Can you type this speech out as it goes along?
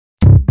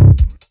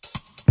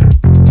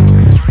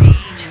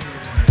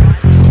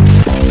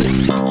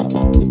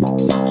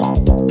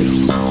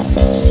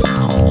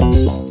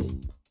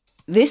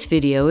This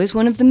video is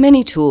one of the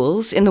many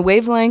tools in the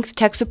Wavelength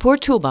Tech Support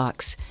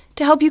Toolbox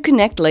to help you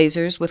connect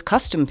lasers with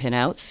custom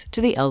pinouts to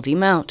the LD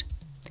mount.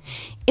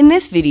 In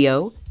this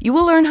video, you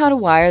will learn how to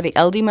wire the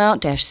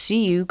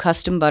LDMOUNT-CU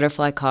Custom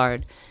Butterfly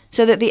Card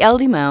so that the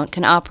LD mount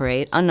can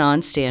operate on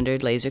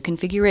non-standard laser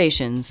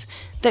configurations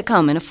that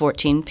come in a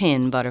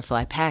 14-pin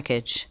butterfly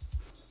package.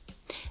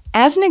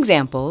 As an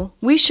example,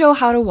 we show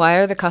how to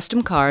wire the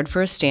custom card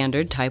for a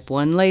standard Type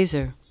 1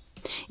 laser.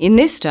 In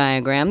this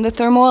diagram, the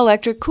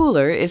thermoelectric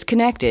cooler is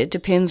connected to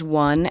pins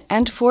 1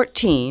 and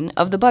 14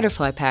 of the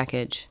butterfly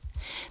package.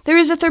 There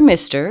is a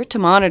thermistor to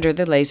monitor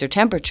the laser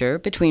temperature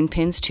between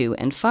pins 2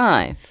 and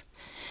 5.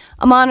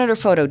 A monitor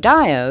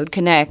photodiode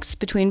connects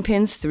between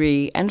pins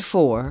 3 and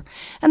 4,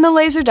 and the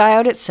laser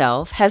diode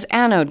itself has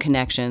anode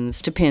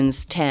connections to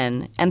pins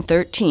 10 and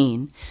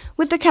 13,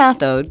 with the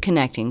cathode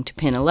connecting to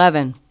pin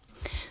 11.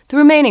 The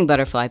remaining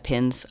butterfly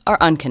pins are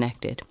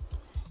unconnected.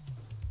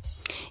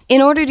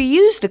 In order to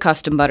use the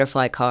custom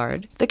butterfly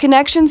card, the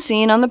connections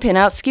seen on the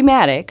pinout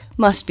schematic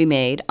must be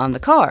made on the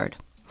card.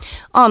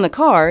 On the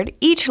card,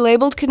 each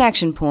labeled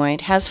connection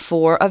point has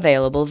 4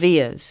 available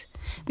vias.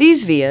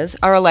 These vias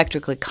are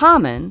electrically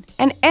common,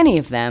 and any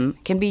of them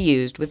can be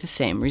used with the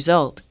same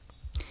result.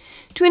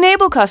 To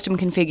enable custom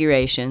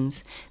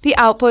configurations, the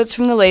outputs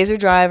from the laser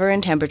driver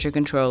and temperature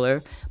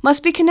controller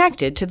must be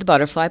connected to the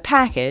butterfly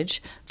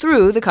package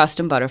through the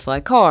custom butterfly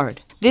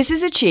card. This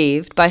is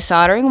achieved by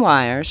soldering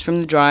wires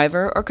from the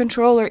driver or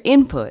controller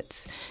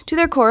inputs to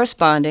their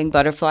corresponding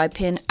butterfly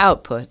pin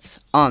outputs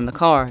on the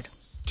card.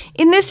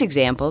 In this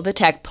example, the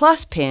Tech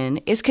Plus pin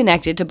is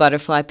connected to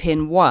butterfly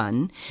pin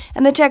 1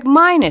 and the Tech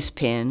Minus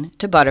pin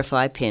to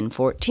butterfly pin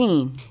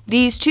 14.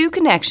 These two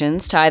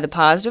connections tie the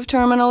positive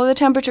terminal of the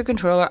temperature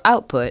controller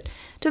output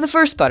to the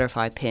first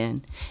butterfly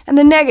pin and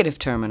the negative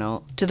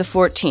terminal to the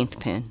 14th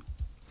pin.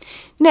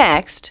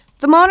 Next,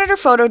 the monitor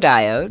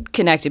photodiode,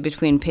 connected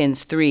between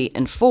pins 3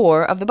 and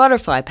 4 of the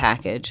butterfly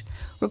package,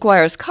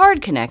 requires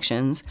card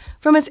connections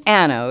from its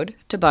anode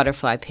to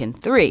butterfly pin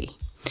 3.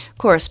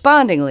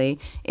 Correspondingly,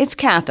 its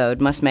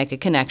cathode must make a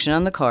connection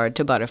on the card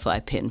to butterfly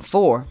pin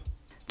 4.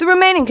 The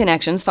remaining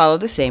connections follow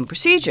the same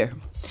procedure.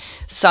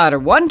 Solder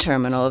one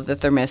terminal of the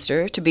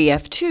thermistor to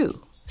BF2.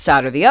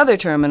 Solder the other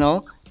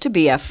terminal to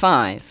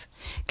BF5.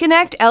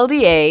 Connect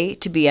LDA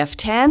to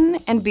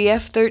BF10 and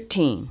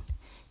BF13.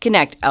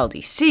 Connect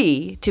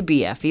LDC to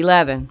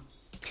BF11.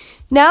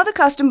 Now the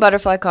custom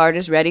butterfly card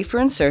is ready for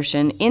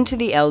insertion into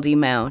the LD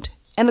mount,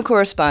 and the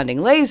corresponding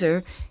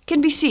laser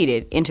can be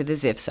seated into the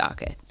ZIF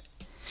socket.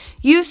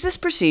 Use this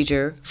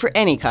procedure for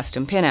any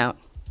custom pinout.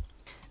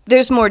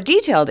 There's more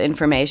detailed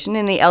information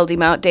in the LD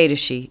mount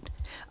datasheet.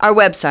 Our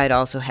website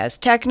also has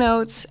tech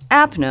notes,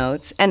 app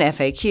notes, and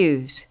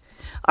FAQs.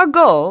 Our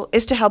goal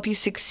is to help you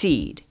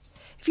succeed.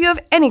 If you have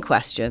any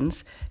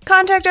questions,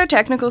 contact our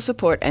technical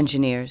support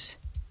engineers.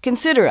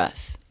 Consider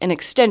us an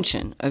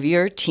extension of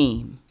your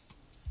team.